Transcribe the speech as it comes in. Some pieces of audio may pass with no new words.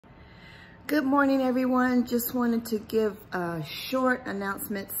Good morning, everyone. Just wanted to give a short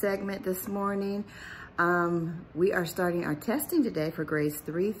announcement segment this morning. We are starting our testing today for grades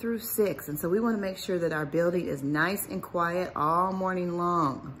 3 through 6. And so we want to make sure that our building is nice and quiet all morning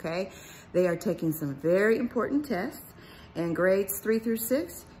long, okay? They are taking some very important tests. And grades 3 through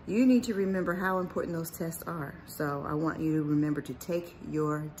 6, you need to remember how important those tests are. So I want you to remember to take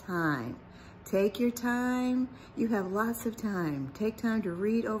your time. Take your time. You have lots of time. Take time to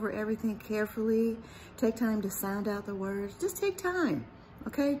read over everything carefully. Take time to sound out the words. Just take time,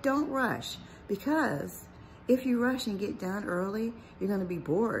 okay? Don't rush, because if you rush and get done early, you're gonna be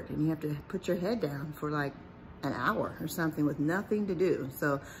bored and you have to put your head down for like an hour or something with nothing to do.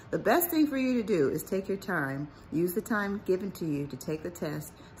 So the best thing for you to do is take your time, use the time given to you to take the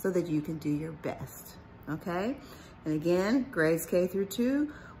test so that you can do your best, okay? And again, grades K through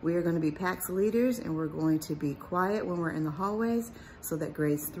 2, we are going to be PAX leaders, and we're going to be quiet when we're in the hallways so that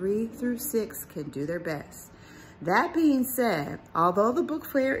grades 3 through 6 can do their best. That being said, although the book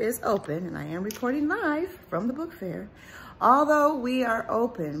fair is open, and I am reporting live from the book fair, although we are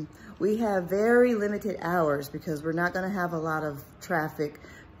open, we have very limited hours because we're not going to have a lot of traffic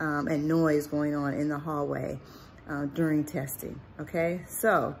and noise going on in the hallway during testing, okay?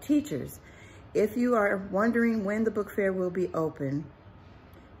 So, teachers, if you are wondering when the book fair will be open,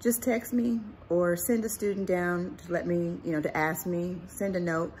 just text me or send a student down to let me, to ask me, send a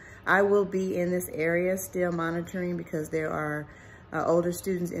note. I will be in this area still monitoring because there are older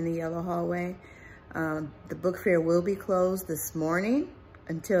students in the yellow hallway. The book fair will be closed this morning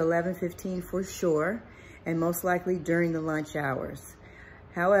until 11:15 for sure, and most likely during the lunch hours.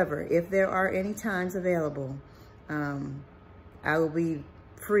 However, if there are any times available, I will be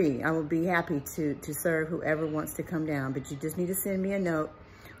free. I will be happy to serve whoever wants to come down, but you just need to send me a note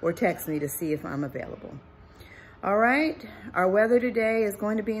or text me to see if I'm available. All right, our weather today is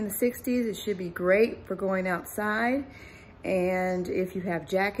going to be in the 60s. It should be great for going outside. And if you have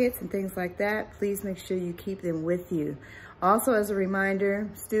jackets and things like that, please make sure you keep them with you. Also, as a reminder,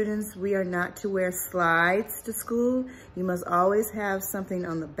 students, we are not to wear slides to school. You must always have something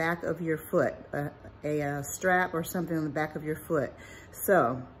on the back of your foot, a strap or something on the back of your foot.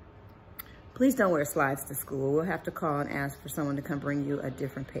 So, please don't wear slides to school. We'll have to call and ask for someone to come bring you a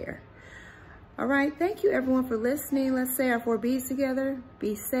different pair. All right, thank you everyone for listening. Let's say our 4 B's together.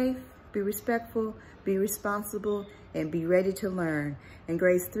 Be safe, be respectful, be responsible, and be ready to learn. In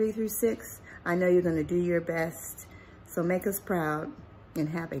grades 3 through 6, I know you're gonna do your best. So make us proud and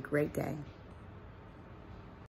have a great day.